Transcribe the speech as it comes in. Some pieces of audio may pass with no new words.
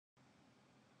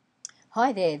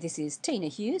Hi there, this is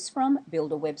Teena Hughes from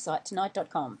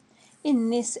buildawebsitetonight.com. In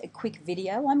this quick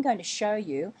video, I'm going to show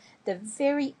you the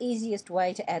very easiest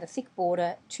way to add a thick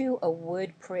border to a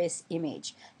WordPress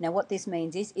image. Now what this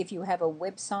means is if you have a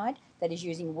website that is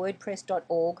using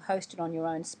wordpress.org hosted on your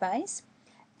own space,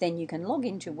 then you can log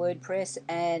into WordPress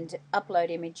and upload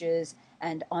images,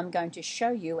 and I'm going to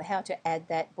show you how to add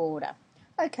that border.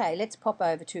 Okay, let's pop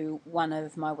over to one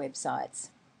of my websites.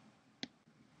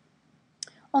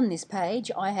 On this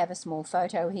page I have a small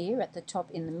photo here at the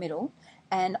top in the middle,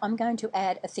 and I'm going to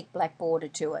add a thick black border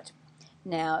to it.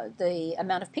 Now the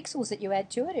amount of pixels that you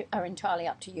add to it are entirely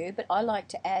up to you, but I like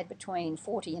to add between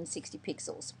 40 and 60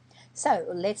 pixels. So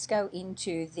let's go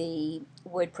into the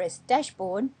WordPress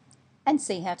dashboard and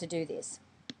see how to do this.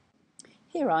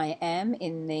 Here I am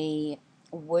in the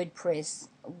WordPress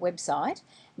website.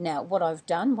 Now what I've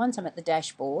done, once I'm at the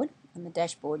dashboard, and the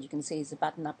dashboard you can see is a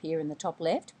button up here in the top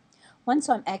left. Once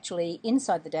I'm actually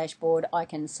inside the dashboard, I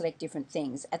can select different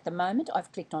things. At the moment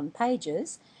I've clicked on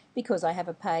pages because I have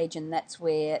a page and that's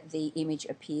where the image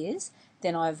appears.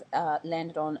 Then I've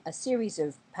landed on a series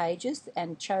of pages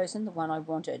and chosen the one I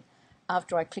wanted.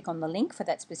 After I click on the link for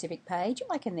that specific page,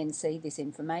 I can then see this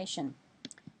information.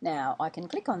 Now I can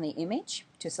click on the image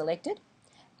to select it,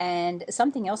 and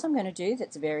something else I'm going to do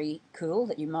that's very cool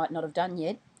that you might not have done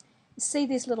yet, see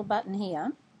this little button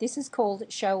here. This is called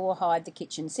Show or Hide the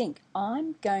Kitchen Sink.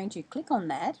 I'm going to click on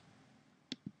that,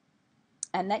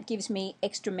 and that gives me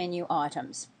extra menu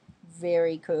items.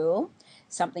 Very cool.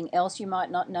 Something else you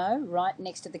might not know, right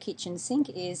next to the kitchen sink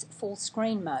is full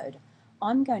screen mode.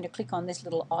 I'm going to click on this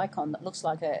little icon that looks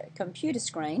like a computer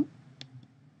screen,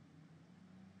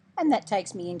 and that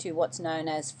takes me into what's known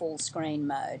as full screen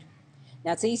mode.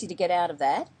 Now it's easy to get out of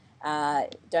that.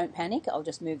 Don't panic, I'll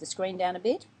just move the screen down a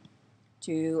bit.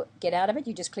 To get out of it,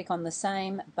 you just click on the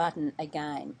same button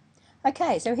again.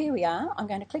 Okay, so here we are. I'm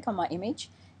going to click on my image.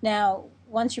 Now,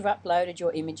 once you've uploaded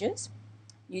your images,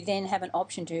 you then have an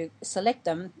option to select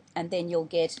them, and then you'll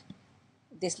get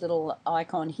this little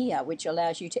icon here, which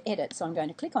allows you to edit. So I'm going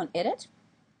to click on Edit.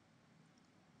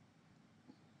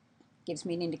 Gives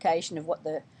me an indication of what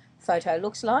the photo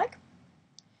looks like.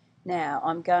 Now,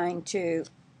 I'm going to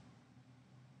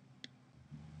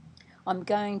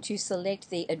select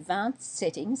the advanced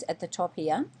settings at the top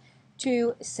here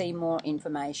to see more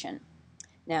information.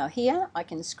 Now here I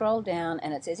can scroll down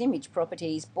and it says image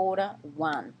properties border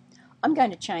 1. I'm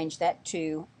going to change that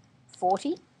to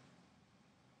 40.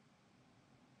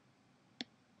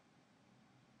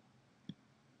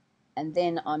 And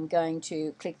then I'm going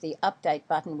to click the update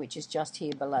button, which is just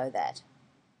here below that.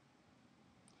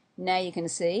 Now you can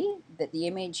see that the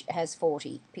image has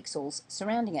 40 pixels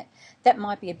surrounding it. That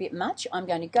might be a bit much. I'm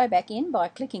going to go back in by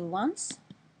clicking once,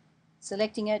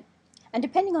 selecting it, and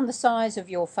depending on the size of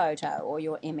your photo or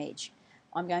your image,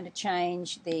 I'm going to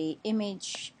change the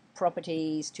image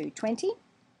properties to 20.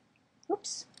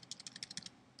 Oops.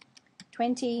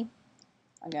 20.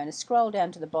 I'm going to scroll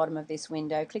down to the bottom of this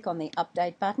window, click on the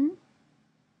update button.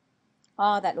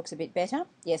 Ah, that looks a bit better.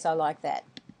 Yes, I like that.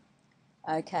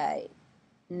 Okay.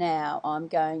 Now I'm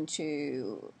going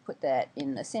to put that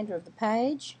in the center of the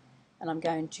page, and I'm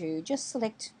going to just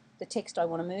select the text I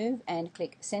want to move and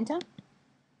click center.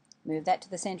 Move that to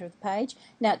the center of the page.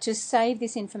 Now to save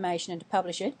this information and to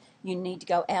publish it, you need to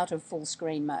go out of full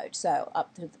screen mode. So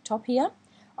up to the top here,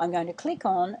 I'm going to click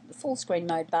on the full screen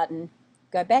mode button,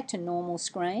 go back to normal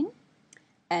screen,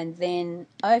 and then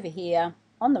over here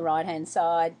on the right hand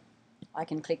side I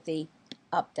can click the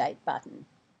update button.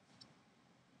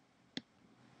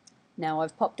 Now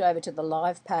I've popped over to the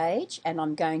live page and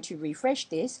I'm going to refresh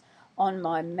this. On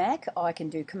my Mac I can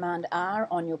do Command R,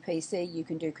 on your PC you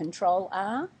can do Control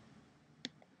R.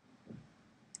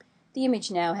 The image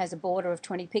now has a border of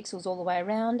 20 pixels all the way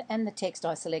around, and the text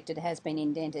I selected has been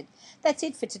indented. That's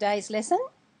it for today's lesson.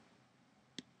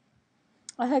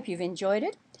 I hope you've enjoyed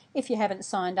it. If you haven't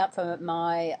signed up for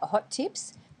my hot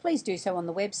tips, please do so on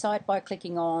the website by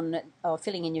clicking on or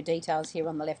filling in your details here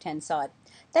on the left hand side.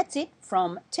 That's it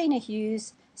from Teena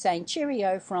Hughes saying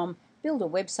cheerio from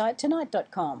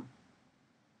buildawebsitetonight.com.